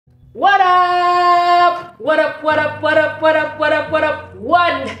What up? What up? What up? What up? What up? What up? What up?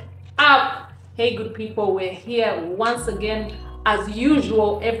 What up? Hey, good people, we're here once again, as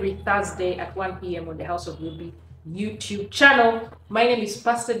usual, every Thursday at 1 p.m. on the House of Ruby YouTube channel. My name is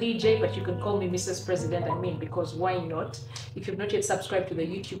Pastor DJ, but you can call me Mrs. President. Because why not? If you've not yet subscribed to the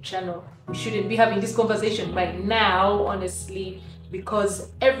YouTube channel, we shouldn't be having this conversation by now, honestly,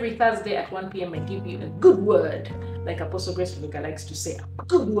 because every Thursday at 1 p.m. I give you a good word, like Apostle Grace Luka likes to say, a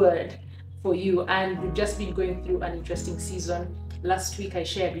good word for you. And we've just been going through an interesting season. Last week I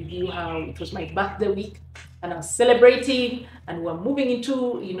shared with you how it was my birthday week and I was celebrating, and we're moving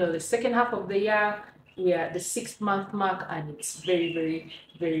into the second half of the year. We are at the 6th month mark, and it's very, very,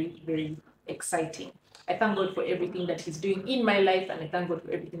 very, very exciting. I thank God for everything that He's doing in my life, and I thank God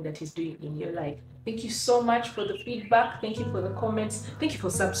for everything that He's doing in your life. Thank you so much for the feedback. Thank you for the comments. Thank you for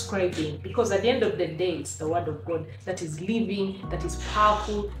subscribing, because at the end of the day, it's the Word of God that is living, that is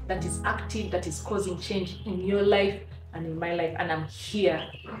powerful, that is active, that is causing change in your life and in my life, and I'm here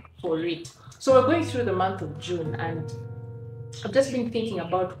for it. So we're going through the month of June, and I've just been thinking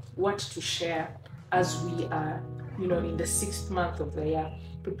about what to share as we are, in the 6th month of the year,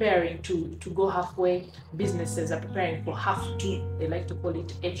 preparing to go halfway. Businesses are preparing for half two. They like to call it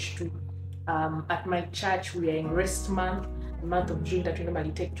H2. At my church, we are in rest month, the month of June that we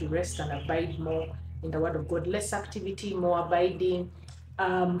normally take to rest and abide more in the Word of God. Less activity, more abiding.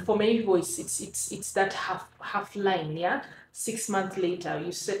 For many people, it's that half line, yeah. 6 months later,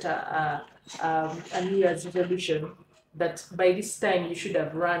 you set a New Year's resolution that by this time you should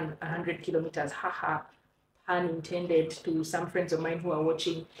have run 100 kilometers. Haha, pun intended to some friends of mine who are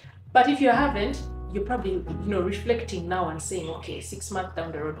watching. But if you haven't, you're probably reflecting now and saying, okay, 6 months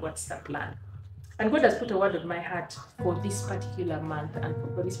down the road, what's the plan? And God has put a word on my heart for this particular month and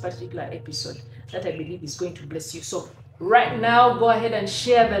for this particular episode that I believe is going to bless you. So right now, go ahead and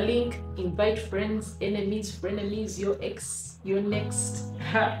share the link. Invite friends, enemies, frenemies, your ex, your next,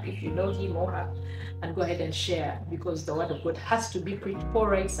 if you know him or her, and go ahead and share, because the Word of God has to be preached. Paul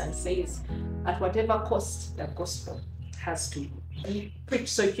writes and says, at whatever cost, the gospel has to be preached.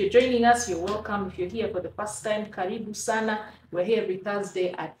 So if you're joining us, you're welcome. If you're here for the first time, karibu sana. We're here every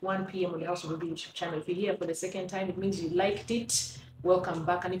Thursday at 1 p.m. on the House of Ruby YouTube channel. If you're here for the second time, it means you liked it. Welcome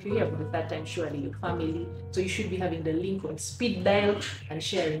back. And if you're here for the third time, surely you're family. So you should be having the link on speed dial and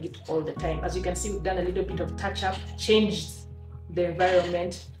sharing it all the time. As you can see, we've done a little bit of touch up, changed the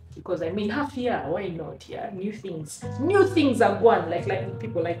environment, because half year, why not? Yeah, new things are going, like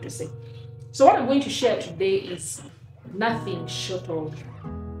people like to say. So what I'm going to share today is nothing short of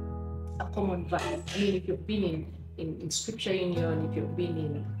a common verse. If you've been in Scripture Union, if you've been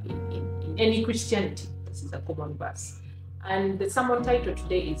in any Christianity, this is a common verse. And the sermon title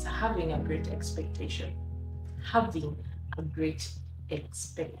today is Having a Great Expectation. Having a Great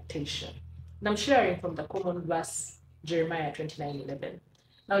Expectation. And I'm sharing from the common verse, Jeremiah 29:11.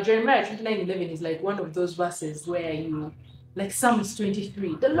 Now, Jeremiah 29:11 is like one of those verses where like Psalms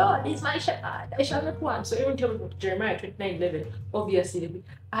 23, the Lord is my shepherd, I shall not want. So even tell me Jeremiah 29:11, obviously,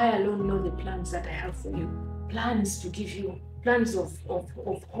 I alone know the plans that I have for you. Plans to give you, plans of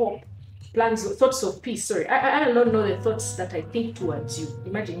hope, thoughts of peace. Sorry, I alone know the thoughts that I think towards you.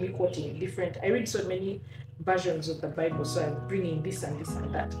 Imagine me quoting different. I read so many versions of the Bible, so I'm bringing this and this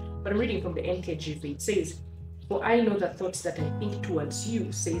and that. But I'm reading from the NKJV. It says, for I know the thoughts that I think towards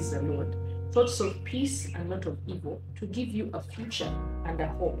you, says the Lord, thoughts of peace and not of evil, to give you a future and a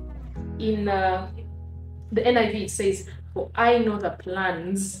hope. In the NIV, it says, for I know the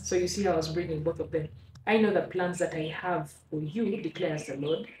plans. So you see how I was bringing both of them. I know the plans that I have for you, declares the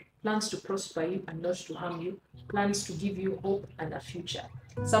Lord, plans to prosper you and not to harm you, plans to give you hope and a future.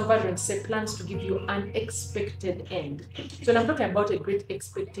 Some versions say plans to give you an expected end. So when I'm talking about a great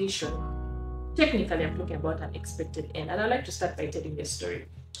expectation, technically I'm talking about an expected end. And I'd like to start by telling a story.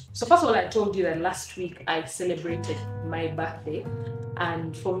 So first of all, I told you that last week I celebrated my birthday.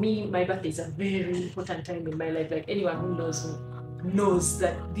 And for me, my birthday is a very important time in my life. Like anyone who knows me knows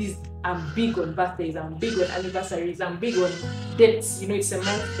that I'm big on birthdays, I'm big on anniversaries, I'm big on dates. It's a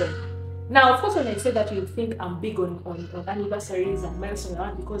milestone. Now, of course, when I say that, you think I'm big on anniversaries and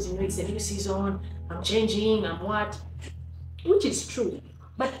milestones, because it's a new season, I'm changing, I'm what, which is true.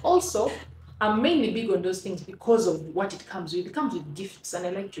 But also, I'm mainly big on those things because of what it comes with. It comes with gifts, and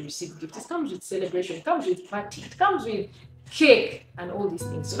I like to receive gifts. It comes with celebration, it comes with party, it comes with cake, and all these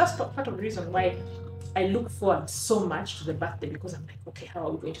things. So that's part of the reason why I look forward so much to the birthday, because I'm like, okay, how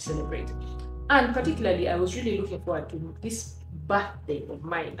are we going to celebrate? And particularly, I was really looking forward to this birthday of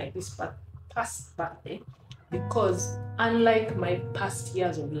mine, like this past birthday, because unlike my past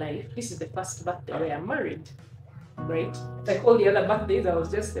years of life, this is the first birthday where I'm married. right? Like all the other birthdays, I was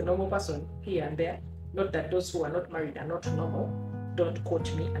just a normal person here and there. Not that those who are not married are not normal. Don't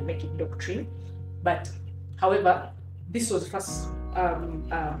quote me and make it doctrine. But however, this was the first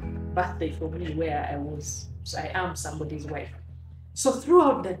birthday for me where I am somebody's wife. So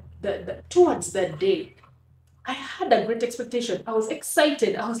throughout towards that day, I had a great expectation. I was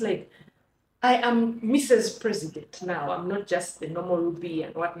excited. I was like, I am Mrs. President now. I'm not just the normal Ruby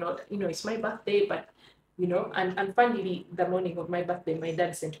and whatnot. It's my birthday, but and finally, the morning of my birthday, my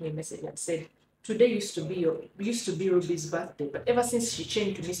dad sent me a message and said, today used to be Ruby's birthday, but ever since she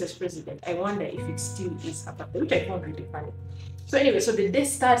changed to Mrs. President, I wonder if it still is her birthday, which I found really funny. So anyway, so the day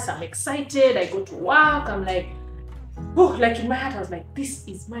starts, I'm excited, I go to work, I'm like, oh, like in my heart, I was like, this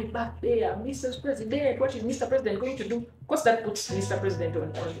is my birthday, I'm Mrs. President, what is Mr. President going to do? Of course, that puts Mr. President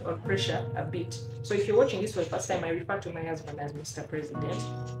on pressure a bit. So if you're watching this for the first time, I refer to my husband as Mr. President.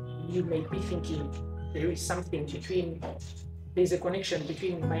 You may be thinking there is something there's a connection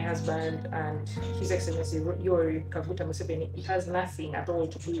between my husband and His Excellency Yoweri Kaguta Museveni. It has nothing at all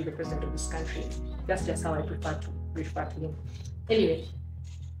to do with the president of this country. That's just how I prefer to refer to him. Anyway,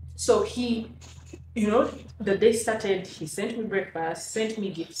 so he, the day started, he sent me breakfast, sent me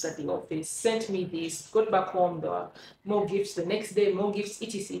gifts at the office, sent me this, got back home, there were more gifts the next day, more gifts,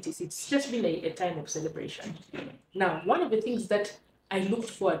 etc. It's just been a time of celebration. Now, one of the things that I looked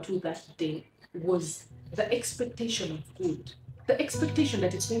forward to that day was the expectation of good. The expectation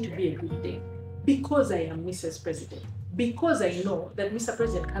that it's going to be a good day. Because I am Mrs. President. Because I know that Mr.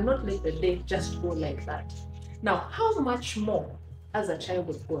 President cannot let the day just go like that. Now, how much more as a child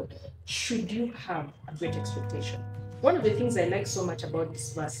of God should you have a great expectation? One of the things I like so much about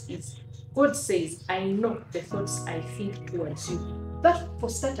this verse is God says, I know the thoughts I think towards you. That, for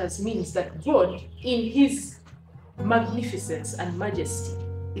starters, means that God, in His magnificence and majesty,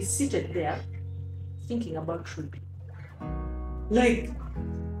 is seated there thinking about Ruby. Like,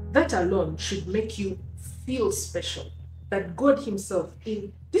 that alone should make you feel special. That God Himself,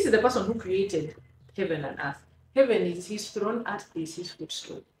 this is the person who created heaven and earth. Heaven is His throne, earth is His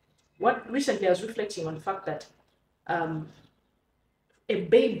footstool. Recently I was reflecting on the fact that a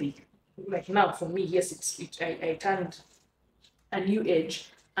baby, like now for me, yes, I turned a new age,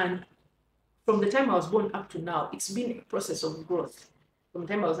 and from the time I was born up to now, it's been a process of growth. From the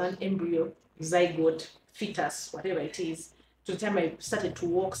time I was an embryo, zygote, fetus, whatever it is, to the time I started to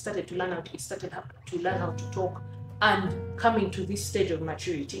walk, started to learn how to talk, and coming to this stage of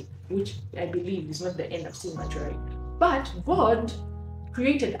maturity, which I believe is not the end of still maturing. But God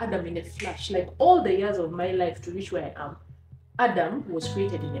created Adam in a flash. Like all the years of my life to reach where I am, Adam was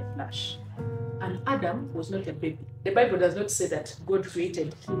created in a flash. And Adam was not a baby. The Bible does not say that God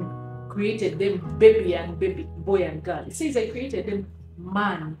created them baby and baby, boy and girl. It says I created them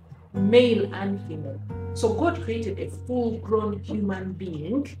man, male and female. So God created a full-grown human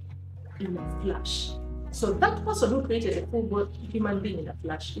being in a flash. So that person who created a full-grown human being in a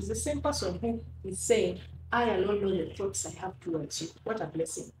flash is the same person who is saying, I alone know the thoughts I have towards you. What a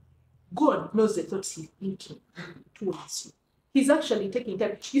blessing. God knows the thoughts He's thinking towards you. He's actually taking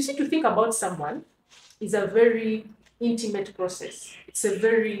time. You see, to think about someone is a very intimate process. It's a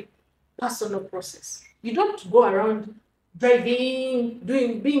very personal process. You don't go around driving,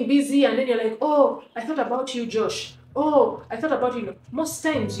 being busy, and then you're like, oh, I thought about you, Josh. Oh, I thought about you. Most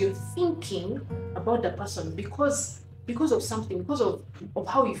times you're thinking about the person because of something, because of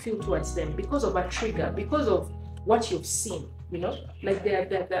how you feel towards them, because of a trigger, because of what you've seen,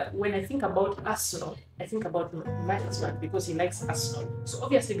 like when I think about Arsenal, I think about my husband because he likes Arsenal. So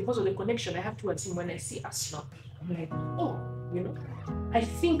obviously because of the connection I have towards him, when I see Arsenal, I'm like, oh, I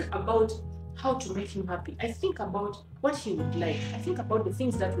think about how to make him happy. I think about what he would like. I think about the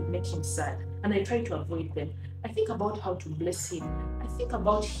things that would make him sad, and I try to avoid them. I think about how to bless him. I think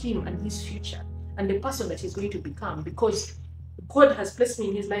about him and his future and the person that he's going to become, because God has placed me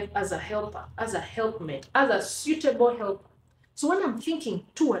in his life as a helper, as a helpmate, as a suitable helper. So when I'm thinking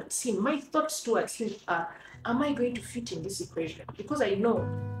towards him, my thoughts towards him are, am I going to fit in this equation? Because I know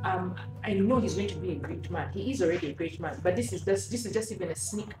he's going to be a great man. He is already a great man, but this is just even a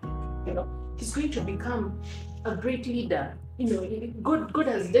sneak peek. He's going to become a great leader. God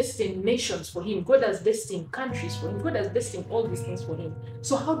has destined nations for him. God has destined countries for him. God has destined all these things for him.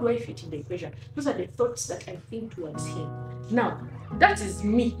 So how do I fit in the equation? Those are the thoughts that I think towards him. Now, that is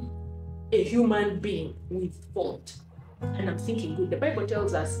me, a human being with fault. And I'm thinking good. The Bible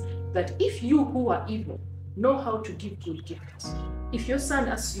tells us that if you who are evil know how to give good gifts, if your son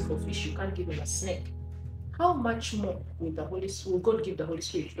asks you for fish, you can't give him a snake, how much more will God give the Holy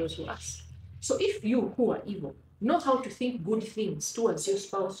Spirit to those who ask? So if you who are evil Know how to think good things towards your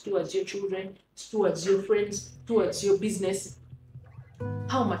spouse, towards your children, towards your friends, towards your business.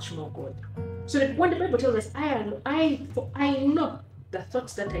 How much more God? So that when the Bible tells us, I know the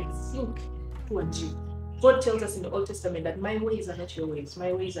thoughts that I think towards you. God tells us in the Old Testament that my ways are not your ways,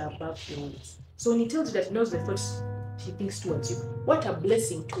 my ways are above your ways. So when he tells you that he knows the thoughts he thinks towards you, what a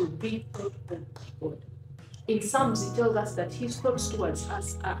blessing to be thought of God. In Psalms, he tells us that his thoughts towards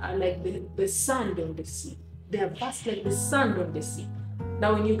us are like the sand on the sea. They are vast like the sand on the sea.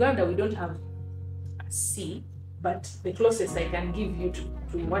 Now in Uganda, we don't have a sea, but the closest I can give you to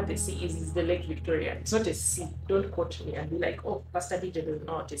what a sea is the Lake Victoria. It's not a sea. Don't quote me and be like, oh, Pastor DJ doesn't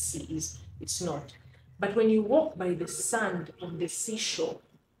know what a sea is. It's not. But when you walk by the sand on the seashore,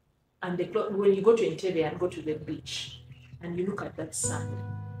 and when you go to Entebbe and go to the beach, and you look at that sand,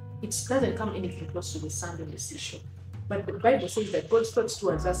 it doesn't come anything close to the sand on the seashore. But the Bible says that God's thoughts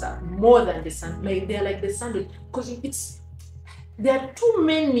towards us are more than the sand. Like they're like the sand, because there are too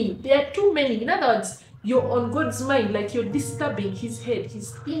many. There are too many. In other words, you're on God's mind, like you're disturbing his head.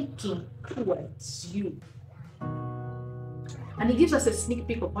 He's thinking towards you. And he gives us a sneak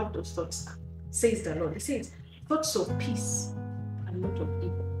peek of what those thoughts are, says the Lord. He says, thoughts of peace and not of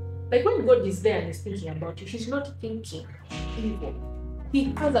evil. Like when God is there and he's thinking about you, he's not thinking evil.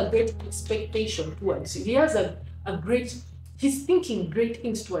 He has a great expectation towards you. He has he's thinking great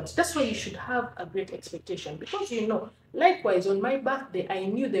things towards you. That's why you should have a great expectation. Because likewise, on my birthday, I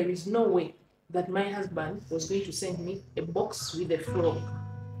knew there is no way that my husband was going to send me a box with a frog.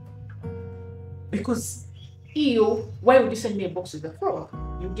 Because, why would you send me a box with a frog?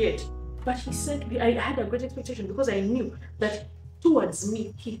 You get. But he sent me, I had a great expectation because I knew that towards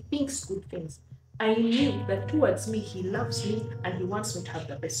me, he thinks good things. I knew that towards me, he loves me and he wants me to have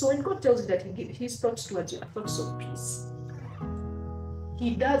the best. So when God tells you that his thoughts towards you are thoughts of peace,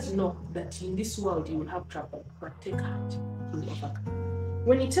 he does know that in this world you will have trouble, but take heart, you will overcome.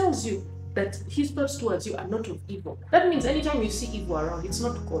 When he tells you that his thoughts towards you are not of evil, that means anytime you see evil around, it's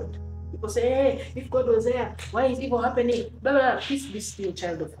not God. People say, hey, if God was there, why is evil happening? Blah, blah, blah. Please be still,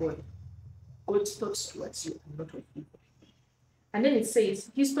 child of God. God's thoughts towards you are not of evil. And then it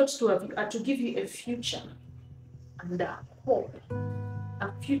says, his thoughts towards you are to give you a future and a hope. A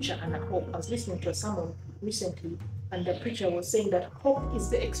future and a hope. I was listening to someone recently, and the preacher was saying that hope is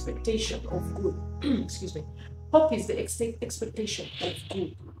the expectation of good. Excuse me. Hope is the expectation of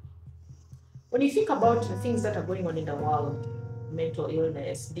good. When you think about the things that are going on in the world, mental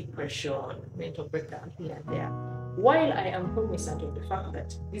illness, depression, mental breakdown here and there, while I am cognizant of the fact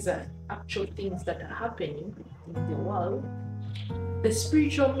that these are actual things that are happening in the world, the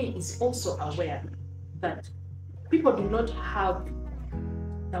spiritual me is also aware that people do not have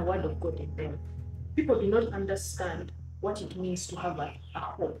the word of God in them. People do not understand what it means to have a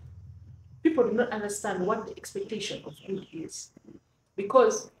hope. People do not understand what the expectation of good is.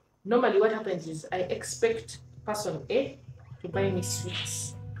 Because normally what happens is I expect person A to buy me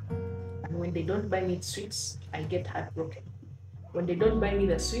sweets. And when they don't buy me sweets, I get heartbroken. When they don't buy me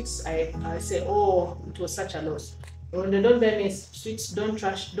the sweets, I say, oh, it was such a loss. When they don't buy me sweets, don't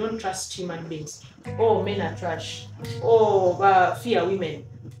trust human beings. Oh, men are trash. Oh, fear women.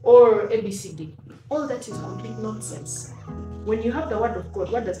 Or ABCD. All that is complete nonsense. When you have the word of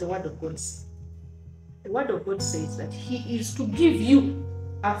God, what does the word of God say? The word of God says that he is to give you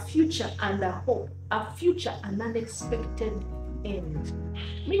a future and a hope, a future and unexpected end.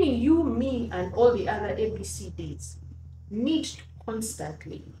 Meaning you, me, and all the other ABCDs need to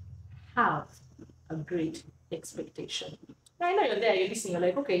constantly have a great expectation. Now, I know you're there, you're listening, you're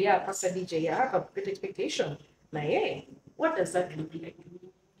like, okay, yeah, Pastor DJ, yeah, I have a great expectation. Now, yeah, what does that look like?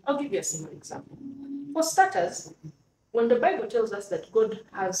 I'll give you a simple example. For starters, when the Bible tells us that God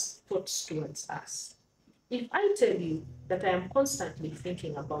has thoughts towards us, if I tell you that I am constantly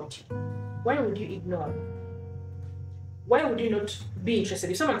thinking about you, why would you ignore me? Why would you not be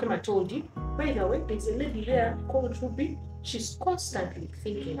interested? If someone came and told you, by the way, there's a lady there called Ruby, she's constantly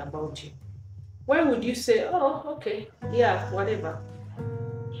thinking about you. Why would you say, oh, okay, yeah, whatever?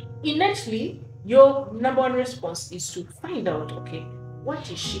 Innately, your number one response is to find out, okay, what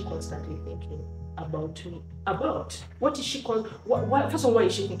is she constantly thinking about me? About? What is she first of all, why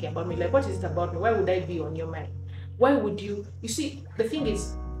is she thinking about me? Like, what is it about me? Why would I be on your mind? Why would you see, the thing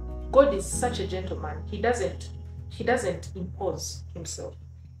is, God is such a gentleman. He doesn't impose himself.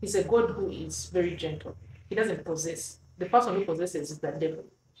 He's a God who is very gentle. He doesn't possess. The person who possesses is the devil.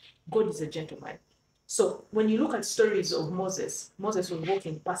 God is a gentleman. So when you look at stories of Moses was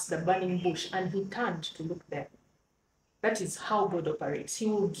walking past the burning bush and he turned to look there. That is how God operates. He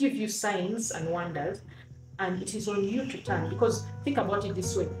will give you signs and wonders, and it is on you to turn. Because think about it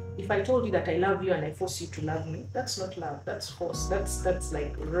this way: if I told you that I love you and I force you to love me, that's not love. That's force. That's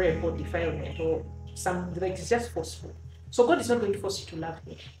like rape or defilement or some, like, it's just forceful. So God is not going to force you to love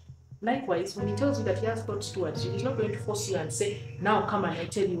Him. Likewise, when He tells you that He has thoughts towards you, He's not going to force you and say, now come and I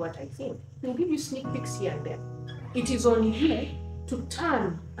tell you what I think. He'll give you sneak peeks here and there. It is on you to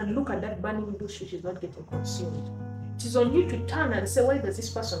turn and look at that burning bush which is not getting consumed. It is on you to turn and say, why does this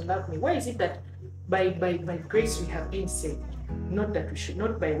person love me? Why is it that by grace we have been saved, not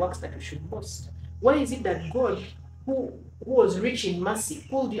by works that we should boast? Why is it that God, who was rich in mercy,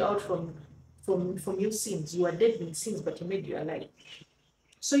 pulled you out from your sins? You are dead in sins, but He made you alive.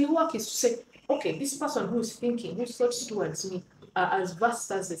 So your work is to say, okay, this person whose thoughts towards me are as vast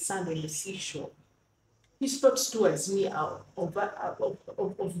as the sand on the seashore. His thoughts towards me are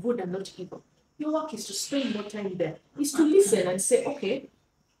of good and not evil. Your work is to spend more time there, is to listen and say, okay,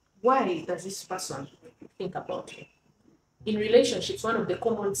 why does this person think about me? In relationships, one of the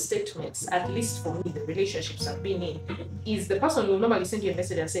common statements, at least for me, the relationships I've been in, is the person will normally send you a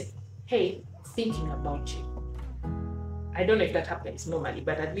message and say, hey, thinking about you. I don't know if that happens normally,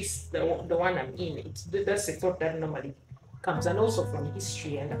 but at least the one I'm in, that's a thought that normally comes, and also from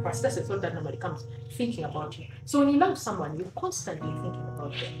history and the past, that's a thought that normally comes, thinking about you. So when you love someone, you're constantly thinking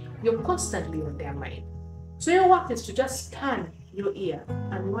about them. You're constantly on their mind. So your work is to just turn your ear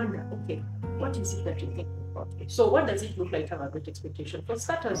and wonder, okay, what is it that you're thinking about me? So what does it look like to have a great expectation? For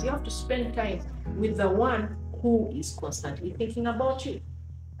starters, you have to spend time with the one who is constantly thinking about you.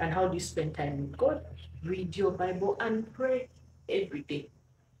 And how do you spend time with God? Read your Bible and pray every day.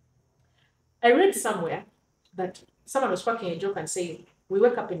 I read somewhere that someone was cracking a joke and saying, we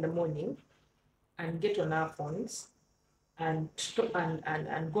wake up in the morning and get on our phones and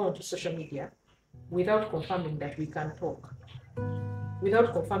go onto social media without confirming that we can talk,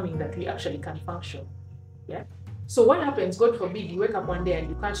 without confirming that we actually can function. Yeah. So what happens, God forbid, you wake up one day and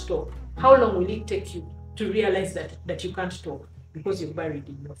you can't talk. How long will it take you to realize that you can't talk because you're buried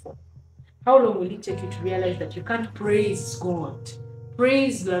in your phone? How long will it take you to realize that you can't praise God?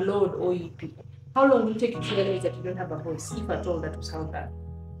 Praise the Lord, O ye people. How long will it take you to realize that you don't have a voice, if at all that was how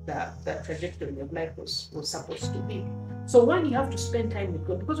that trajectory of life was supposed to be? So one, you have to spend time with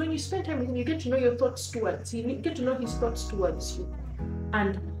God, because when you spend time with Him, you get to know your thoughts towards Him, you get to know His thoughts towards you.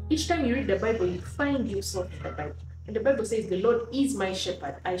 And each time you read the Bible, you find yourself in the Bible. And the Bible says, the Lord is my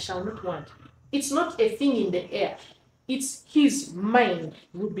shepherd, I shall not want. It's not a thing in the air. It's His mind,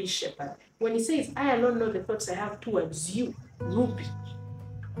 Ruby Shepherd. When He says, I alone know the thoughts I have towards you, Ruby,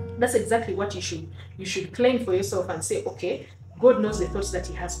 that's exactly what you should claim for yourself and say, okay, God knows the thoughts that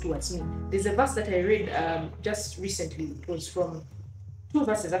He has towards me. There's a verse that I read just recently. It was from two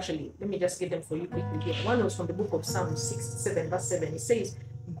verses, actually. Let me just get them for you quickly here. One was from the book of Psalms 67, verse 7. It says,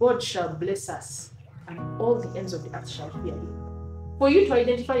 God shall bless us, and all the ends of the earth shall fear Him. For you to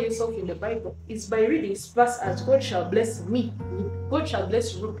identify yourself in the Bible is by reading this verse as, God shall bless me, God shall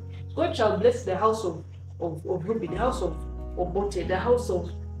bless Ruby, God shall bless the house of Ruby, the house of Obote, the house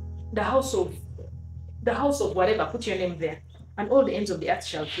of whatever, put your name there, and all the ends of the earth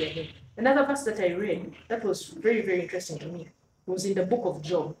shall fear Him. Another verse that I read that was very, very interesting to me was in the book of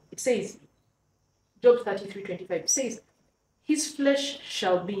Job. It says, Job 33:25, it says, his flesh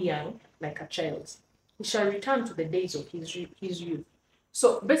shall be young like a child's. He shall return to the days of his youth.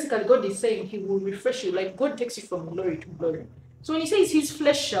 So basically, God is saying He will refresh you, like God takes you from glory to glory. So when He says his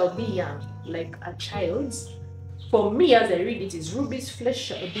flesh shall be young like a child's, for me, as I read it, is Ruby's flesh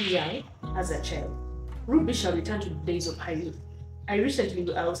shall be young as a child. Ruby shall return to the days of her youth. I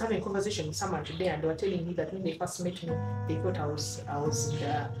was having a conversation with someone today, and they were telling me that when they first met me, they thought I was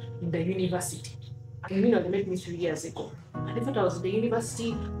in the university. And they met me 3 years ago. And they thought I was in the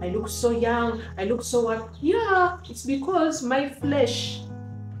university. I look so young. I look so what? Yeah, it's because my flesh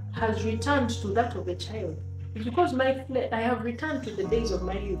has returned to that of a child. It's because I have returned to the days of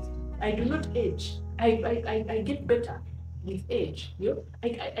my youth. I do not age. I get better with age. You know?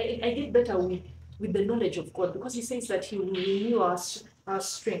 I get better with the knowledge of God, because He says that He will renew our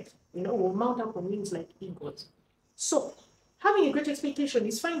strength. We'll mount up on wings like eagles. So having a great expectation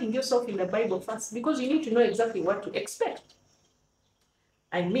is finding yourself in the Bible first, because you need to know exactly what to expect.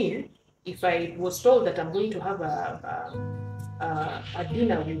 I mean, if I was told that I'm going to have a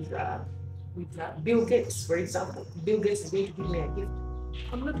dinner with Bill Gates, for example, Bill Gates is going to give me a gift,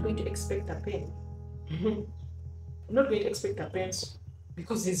 I'm not going to expect a pen. I'm not going to expect a pen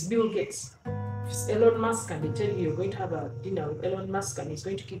because it's Bill Gates. If it's Elon Musk and they tell you you're going to have a dinner with Elon Musk and he's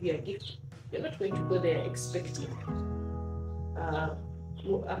going to give you a gift, you're not going to go there expecting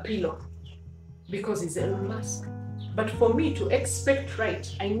a pillow because it's Elon Musk. But for me to expect right,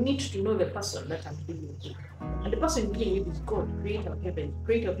 I need to know the person that I'm dealing with. And the person I'm dealing with is God, creator of heaven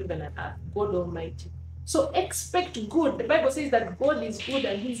and earth, God Almighty. So expect good. The Bible says that God is good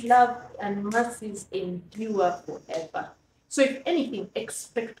and his love and mercies endure forever. So if anything,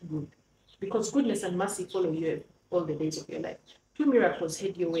 expect good. Because goodness and mercy follow you all the days of your life. 2 miracles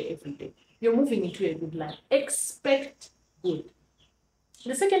head your way every day. You're moving into a good life. Expect good.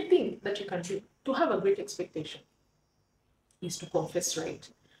 The second thing that you can do to have a great expectation is to confess right.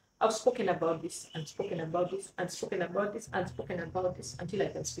 I've spoken about this and spoken about this and spoken about this and spoken about this until I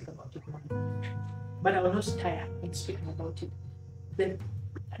can speak about it more. But I will not tire in speaking about it.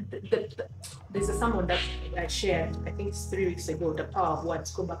 There's a sermon that I shared, I think it's 3 weeks ago, The Power of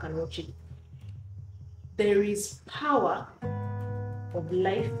Words. Go back and watch it. There is power of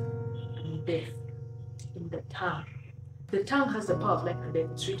life and death in the tongue. The tongue has the power of life and death.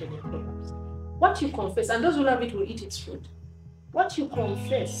 It's written in Proverbs. What you confess, and those who love it will eat its fruit. What you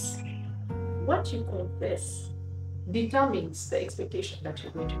confess determines the expectation that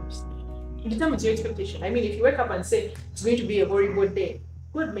you're going to receive. It determines your expectation. I mean, if you wake up and say it's going to be a horrible day,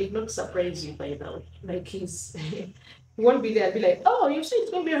 God may not surprise you by now. Like he won't be there and be like, oh, you say it's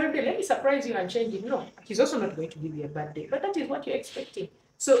going to be a horrible day, let me surprise you and change it. No, he's also not going to give you a bad day. But that is what you're expecting.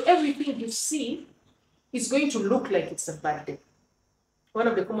 So everything you see is going to look like it's a bad day. One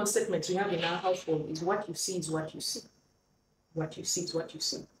of the common statements we have in our household is what you see is what you see. What you see is what you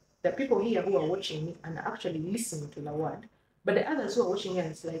see. There are people here who are watching me and are actually listening to the word, but the others who are watching here,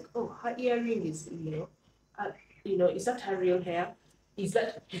 it's like, oh, her earring is, is that her real hair? Is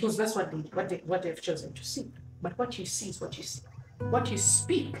that because that's what they've chosen to see? But what you see is what you see. What you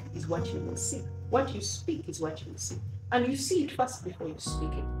speak is what you will see. What you speak is what you will see, and you see it first before you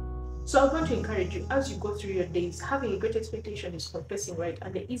speak it. So I want to encourage you, as you go through your days, having a great expectation is confessing right,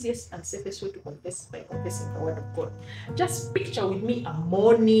 and the easiest and safest way to confess is by confessing the word of God. Just picture with me a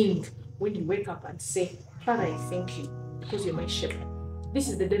morning when you wake up and say, Father, I thank you because you're my shepherd. This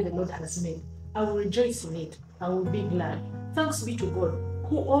is the day the Lord has made. I will rejoice in it. I will be glad. Thanks be to God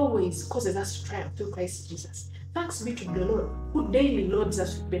who always causes us to triumph through Christ Jesus. Thanks be to the Lord who daily loads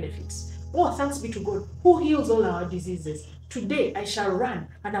us with benefits. Oh, thanks be to God who heals all our diseases. Today I shall run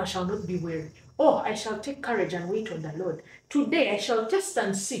and I shall not be weary. Oh, I shall take courage and wait on the Lord. Today I shall test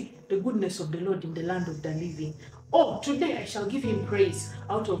and see the goodness of the Lord in the land of the living. Oh, today I shall give him praise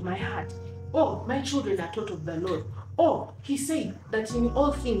out of my heart. Oh, my children are taught of the Lord. Oh, he said that in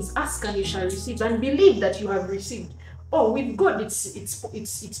all things ask and you shall receive, and believe that you have received. Oh, with God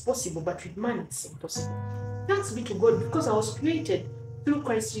it's possible, but with man it's impossible. Thanks be to God because I was created through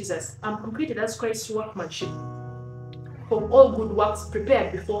Christ Jesus. I'm created as Christ's workmanship, for all good works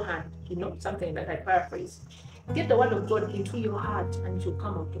prepared beforehand. Something that I paraphrase. Get the word of God into your heart and it will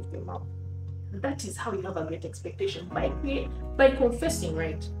come out of your mouth. That is how you have a great expectation, by confessing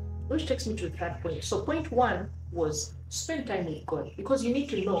right. Which takes me to the third point. So point 1 was spend time with God, because you need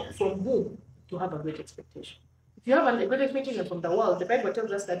to know from whom to have a great expectation. If you have a great expectation from the world, the Bible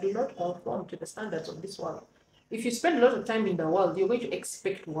tells us that do not conform to the standards of this world. If you spend a lot of time in the world, you're going to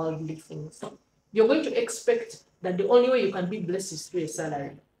expect worldly things. You're going to expect that the only way you can be blessed is through a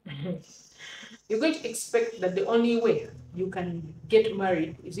salary. You're going to expect that the only way you can get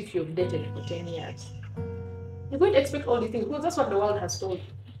married is if you've dated for 10 years. You're going to expect all these things because that's what the world has told you.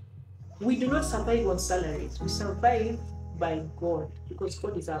 We do not survive on salaries. We survive by God, because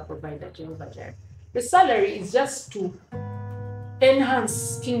God is our provider, Jehovah Jireh. The salary is just to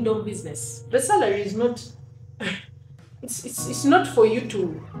enhance kingdom business. The salary is not it's not for you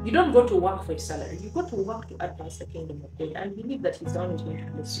you don't go to work for a salary. You go to work to advance the kingdom of God and believe that he's the one who's going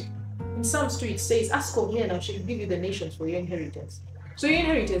to bless you. In Psalms 2 it says, ask of me and I shall give you the nations for your inheritance. So your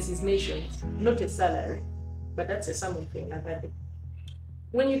inheritance is nations, not a salary. But that's a sermon for another day.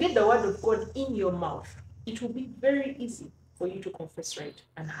 When you get the word of God in your mouth, it will be very easy for you to confess right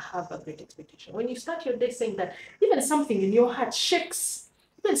and have a great expectation. When you start your day saying that, even something in your heart shakes,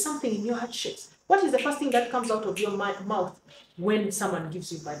 what is the first thing that comes out of your mouth when someone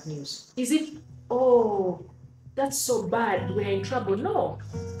gives you bad news? Is it, oh, that's so bad, we're in trouble? No.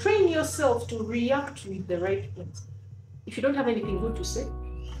 Train yourself to react with the right things. If you don't have anything good to say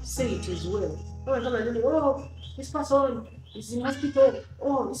it is well. Oh, this person is in hospital.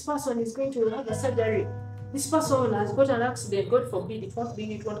 Oh, this person is going to have a surgery. This person has got an accident. God forbid, it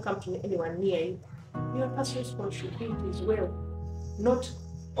won't come to anyone near you. Your first response should be, it is well. Not,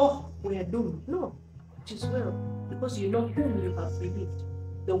 oh, we are doomed. No, it is well. Because you know whom you have believed.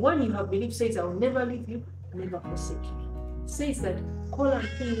 The one you have believed says, I will never leave you, never forsake you. It says that, call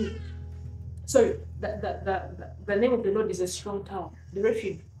unto me. Sorry, the name of the Lord is a strong tower. The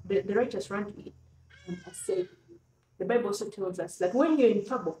refuge, the righteous run to it and are safe. the Bible also tells us that when you're in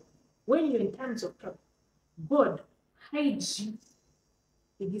trouble, when you're in times of trouble, God hides you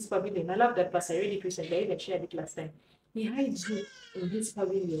in his pavilion. I love that verse. I read it recently. I even shared it last time. He hides you in his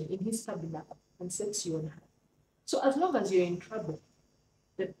pavilion, in his tabernacle, and sets you on high. So as long as you're in trouble,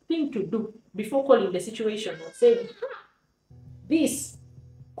 the thing to do before calling the situation or saying, this,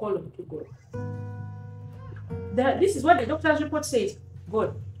 call on to God. This is what the doctor's report says.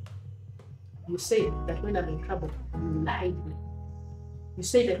 God, you say that when I'm in trouble, you hide me. You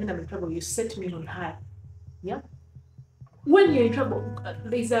say that when I'm in trouble, you set me on high. Yeah? When you're in trouble,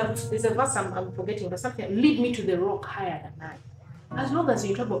 there's a verse I'm forgetting, but something, lead me to the rock higher than I. As long as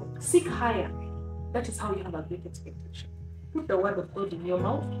you're in trouble, seek higher. That is how you have a great expectation. Put the word of God in your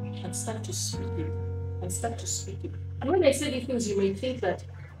mouth and start to speak it. And start to speak it. And when I say these things, you may think that,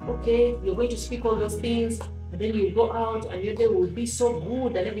 okay, you're going to speak all those things, and then you go out and your day will be so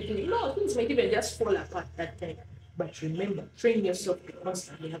good and everything. No, things might even just fall apart that time. But remember, train yourself to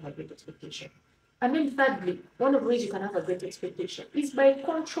constantly have a great expectation. And then thirdly, one of the ways you can have a great expectation is by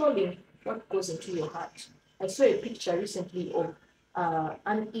controlling what goes into your heart. I saw a picture recently of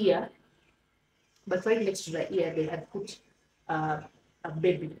an ear, but right next to the ear, they had put a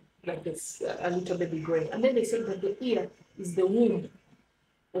baby, like this, a little baby growing. And then they said that the ear is the womb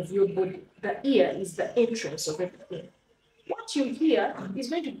of your body. The ear is the entrance of everything. What you hear is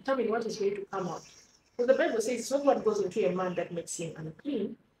going to determine what is going to come out. So the Bible says it's not what goes into a man that makes him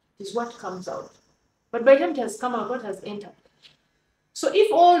unclean, it is what comes out. But by the time it has come out, what has entered? So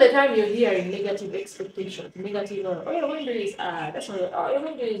if all the time you're hearing negative expectations, negative, oh, you're going to do this, that's not, oh, you're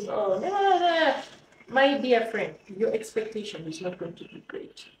going to do this, oh, no. My dear friend, your expectation is not going to be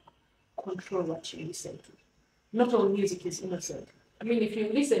great. Control what you listen to. Not all music is innocent. I mean, if you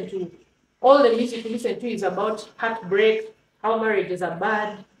listen to, all the music you listen to is about heartbreak, how marriages are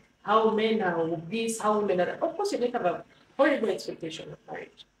bad, how men are this, how women are that. Of course, you don't have a horrible expectation of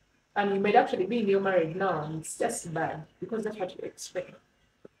marriage. And you might actually be in your marriage now, and it's just bad, because that's what you expect.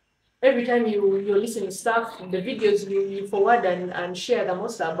 Every time you're listening to stuff, the videos you forward and share them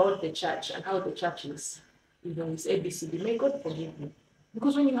most about the church and how the church is, it's ABCD. May God forgive you.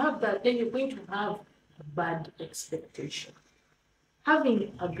 Because when you have that, then you're going to have a bad expectation.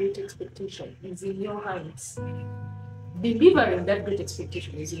 Having a great expectation is in your hands. Delivering that great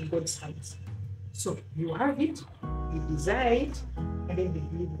expectation is in God's hands. So you have it, you desire it, and then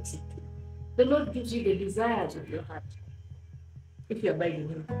He delivers it to you. The Lord gives you the desires of your heart if you abide in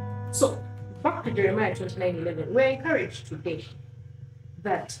Him. So back to Jeremiah 29:11, we're encouraged today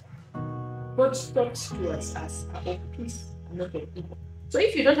that God's thoughts towards us are of peace and not of evil. So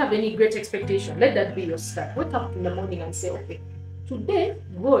if you don't have any great expectation, let that be your start. Wake up in the morning and say, okay, today,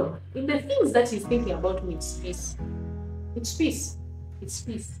 God, in the things that He's thinking about me, it's peace. It's peace. It's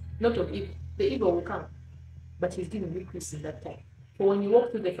peace, not of evil. The evil will come, but He's giving you peace in that time. For when you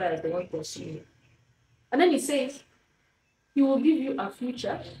walk through the fire, they won't pursue you. And then He says, He will give you a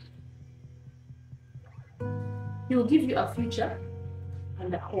future. He will give you a future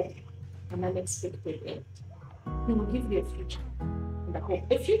and a hope, an unexpected end. He will give you a future and a hope.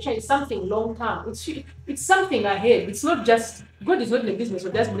 A future is something long term. It's something ahead. It's not just, God is not in the business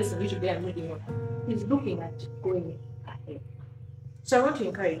of just blessing you today and moving on. He's looking at going ahead. So I want to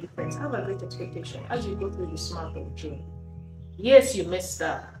encourage you, friends, have a great expectation as you go through this month of June. Yes, you messed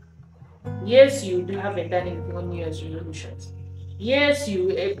up. Yes, you haven't done anything on New Year's resolutions. Yes,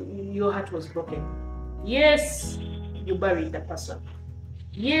 your heart was broken. Yes, you buried the person.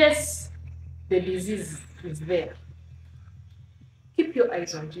 Yes, the disease is there. Keep your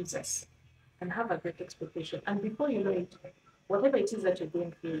eyes on Jesus and have a great expectation. And before you know it, whatever it is that you're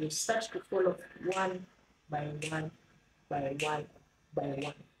going through, you start to fall off one by one by one by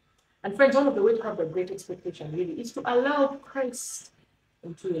one. And friends, one of the ways to have a great expectation really is to allow Christ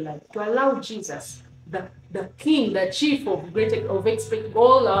into your life, to allow Jesus, the King, the Chief of expect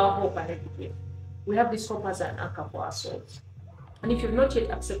all our hope and everything. We have this hope as an anchor for our souls. And if you've not yet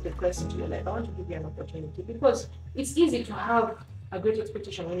accepted Christ into your life, I want to give you an opportunity, because it's easy to have a great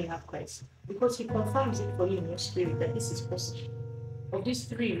expectation when you have Christ, because He confirms it for you in your spirit that this is possible. Of these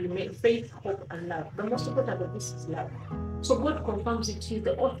three remain faith, hope, and love. The most important of this is love. So God confirms it. He's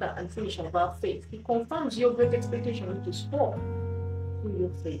the author and finisher of our faith. He confirms your great expectation, which is hope, through your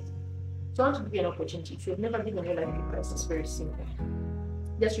faith. So I want to give you an opportunity. If you've never given your life to Christ, it's very simple.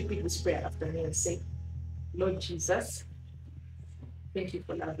 Just repeat this prayer after me and say, Lord Jesus, thank you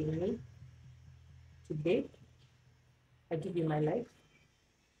for loving me. Today, I give you my life.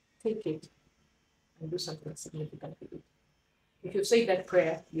 Take it and do something significant with it. If you've said that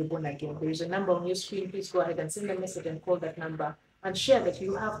prayer, you're born again. There is a number on your screen. Please go ahead and send a message and call that number. and share that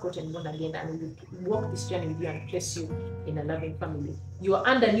you have gotten born again, and we will walk this journey with you and place you in a loving family. You are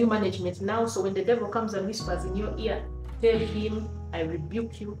under new management now, so when the devil comes and whispers in your ear, tell him, I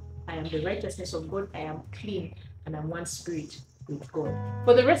rebuke you. I am the righteousness of God. I am clean, and I'm one spirit with God.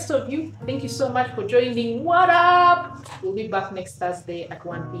 For the rest of you, thank you so much for joining. What up? We'll be back next Thursday at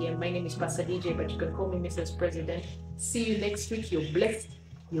 1 p.m. My name is Pastor DJ, but you can call me Mrs. President. See you next week. You're blessed,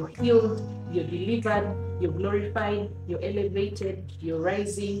 you're healed, you're delivered, you're glorified, you're elevated, you're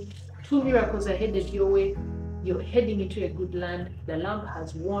rising. 2 miracles are headed your way. You're heading into a good land. The Lamb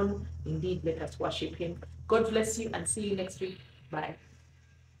has won. Indeed, let us worship him. God bless you and see you next week. Bye.